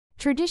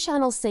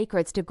Traditional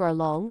secrets to grow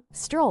long,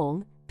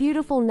 strong,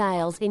 beautiful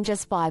nails in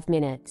just 5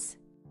 minutes.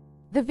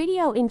 The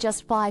video in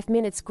just 5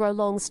 minutes grow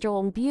long,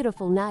 strong,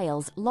 beautiful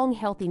nails, long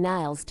healthy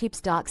nails tips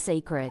dark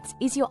secrets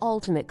is your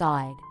ultimate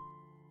guide.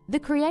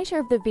 The creator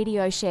of the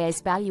video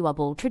shares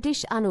valuable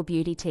traditional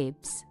beauty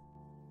tips.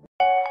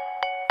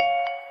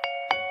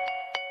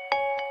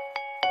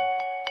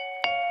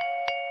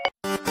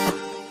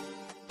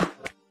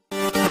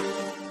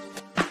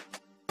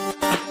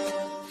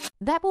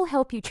 That will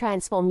help you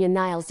transform your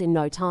nails in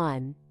no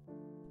time.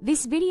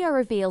 This video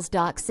reveals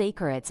dark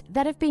secrets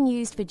that have been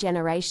used for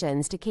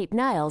generations to keep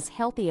nails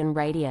healthy and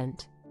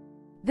radiant.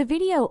 The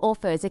video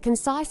offers a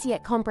concise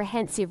yet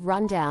comprehensive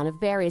rundown of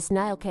various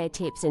nail care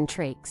tips and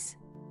tricks.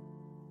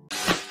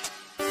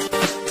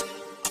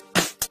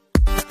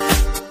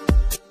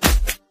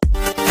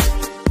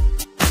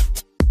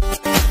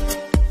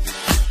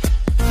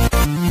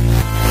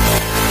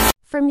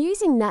 From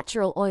using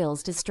natural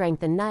oils to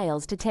strengthen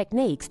nails to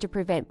techniques to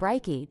prevent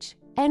breakage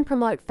and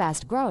promote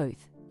fast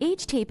growth,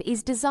 each tip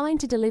is designed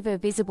to deliver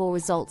visible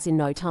results in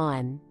no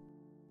time.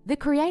 The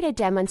creator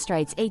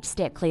demonstrates each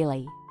step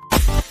clearly.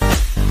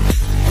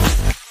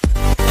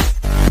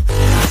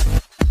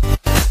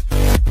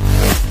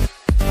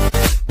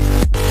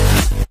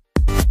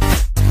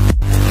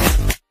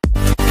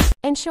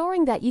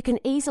 Ensuring that you can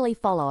easily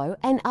follow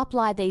and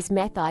apply these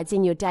methods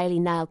in your daily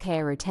nail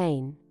care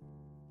routine.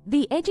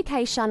 The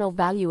educational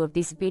value of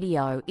this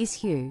video is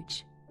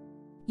huge.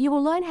 You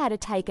will learn how to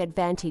take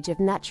advantage of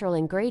natural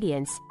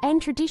ingredients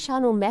and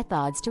traditional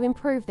methods to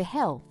improve the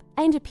health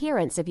and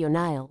appearance of your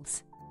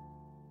nails.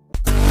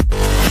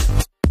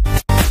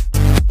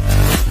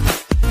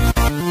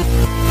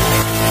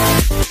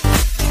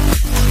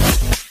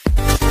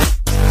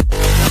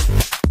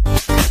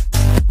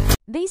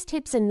 These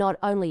tips are not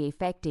only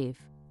effective,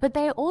 but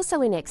they are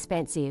also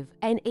inexpensive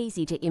and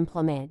easy to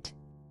implement.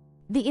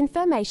 The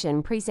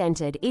information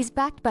presented is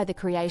backed by the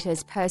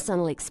creator's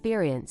personal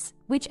experience,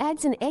 which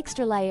adds an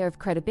extra layer of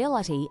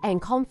credibility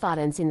and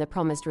confidence in the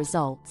promised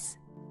results.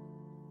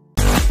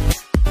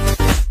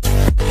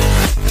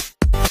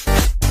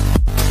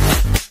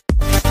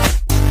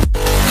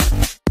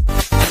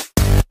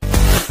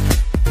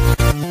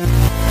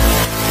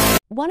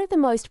 One of the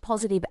most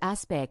positive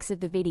aspects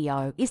of the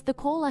video is the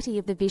quality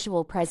of the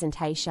visual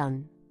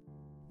presentation.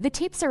 The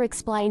tips are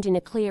explained in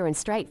a clear and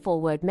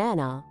straightforward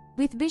manner,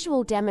 with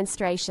visual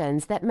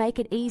demonstrations that make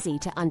it easy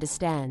to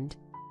understand.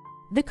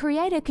 The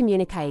creator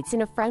communicates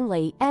in a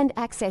friendly and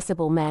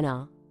accessible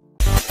manner.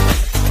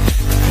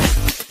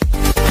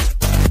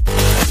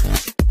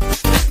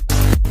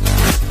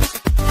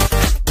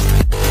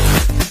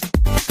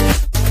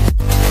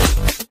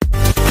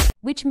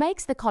 Which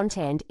makes the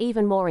content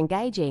even more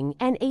engaging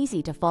and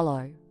easy to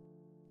follow.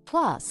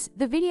 Plus,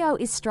 the video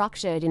is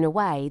structured in a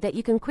way that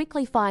you can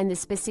quickly find the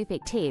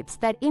specific tips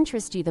that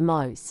interest you the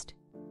most.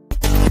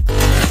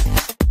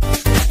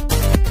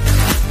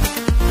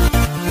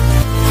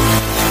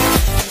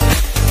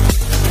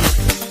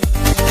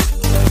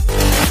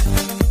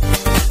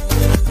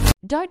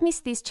 Don't miss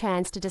this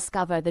chance to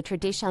discover the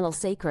traditional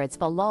secrets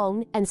for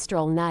long and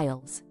strong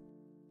nails.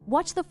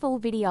 Watch the full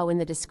video in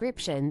the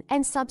description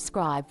and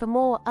subscribe for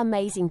more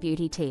amazing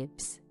beauty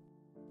tips.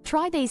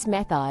 Try these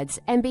methods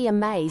and be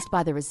amazed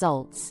by the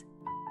results.